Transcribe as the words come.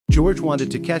George wanted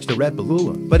to catch the red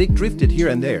balloon, but it drifted here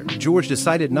and there. George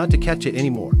decided not to catch it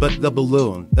anymore, but the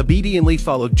balloon obediently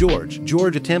followed George.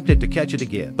 George attempted to catch it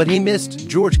again, but he missed.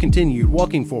 George continued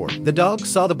walking forward. The dog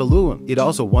saw the balloon. It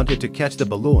also wanted to catch the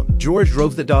balloon. George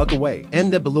drove the dog away,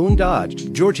 and the balloon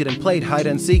dodged. George hid and played hide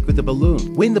and seek with the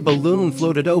balloon. When the balloon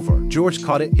floated over, George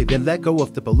caught it. He then let go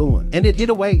of the balloon, and it hid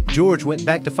away. George went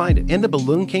back to find it, and the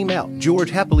balloon came out.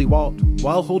 George happily walked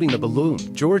while holding the balloon.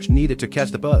 George needed to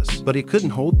catch the bus, but he couldn't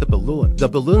hold the balloon. The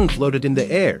balloon floated in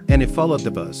the air, and it followed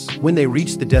the bus. When they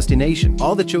reached the destination,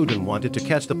 all the children wanted to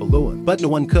catch the balloon, but no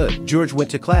one could. George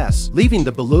went to class, leaving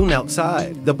the balloon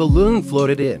outside. The balloon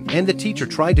floated in, and the teacher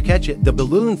tried to catch it. The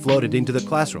balloon floated into the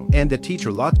classroom, and the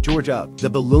teacher locked George up. The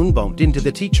balloon bumped into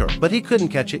the teacher, but he couldn't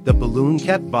catch it. The balloon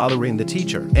kept bothering the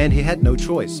teacher, and he had no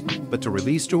choice but to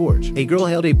release George. A girl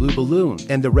held a blue balloon,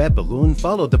 and the red balloon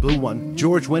followed the blue one.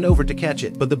 George went over to catch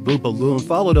it, but the blue balloon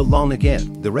followed along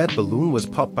again. The red balloon was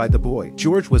popped by the boy.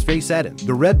 George was very saddened.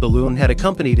 The red balloon had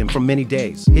accompanied him for many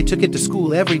days. He took it to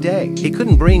school every day. He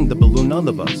couldn't bring the balloon on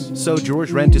the bus, so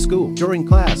George ran to school. During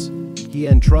class, he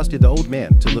entrusted the old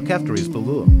man to look after his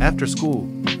balloon. After school,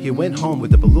 he went home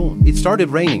with the balloon. It started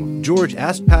raining. George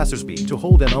asked passersby to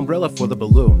hold an umbrella for the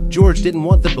balloon. George didn't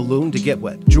want the balloon to get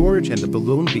wet. George and the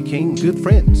balloon became good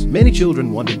friends. Many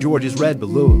children wanted George's red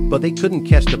balloon, but they couldn't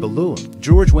catch the balloon.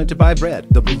 George went to buy bread.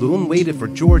 The balloon waited for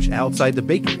George outside the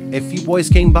bakery. A few boys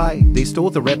came by. They stole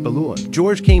the red balloon.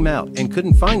 George came out and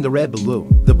couldn't find the red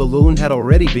balloon. The balloon had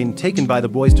already been taken by the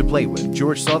boys to play with.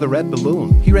 George saw the red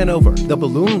balloon. He ran over. The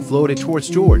balloon floated towards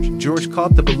George. George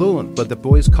caught the balloon, but the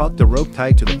boys caught the rope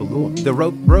tied to the balloon. The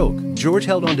rope broke. George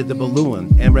held onto the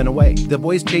balloon and ran away. The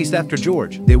boys chased after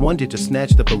George. They wanted to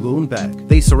snatch the balloon back.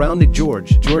 They surrounded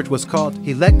George. George was caught.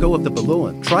 He let go of the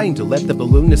balloon, trying to let the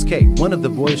balloon escape. One of the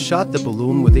boys shot the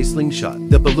balloon with a slingshot.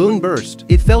 The balloon burst.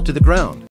 It fell to the ground.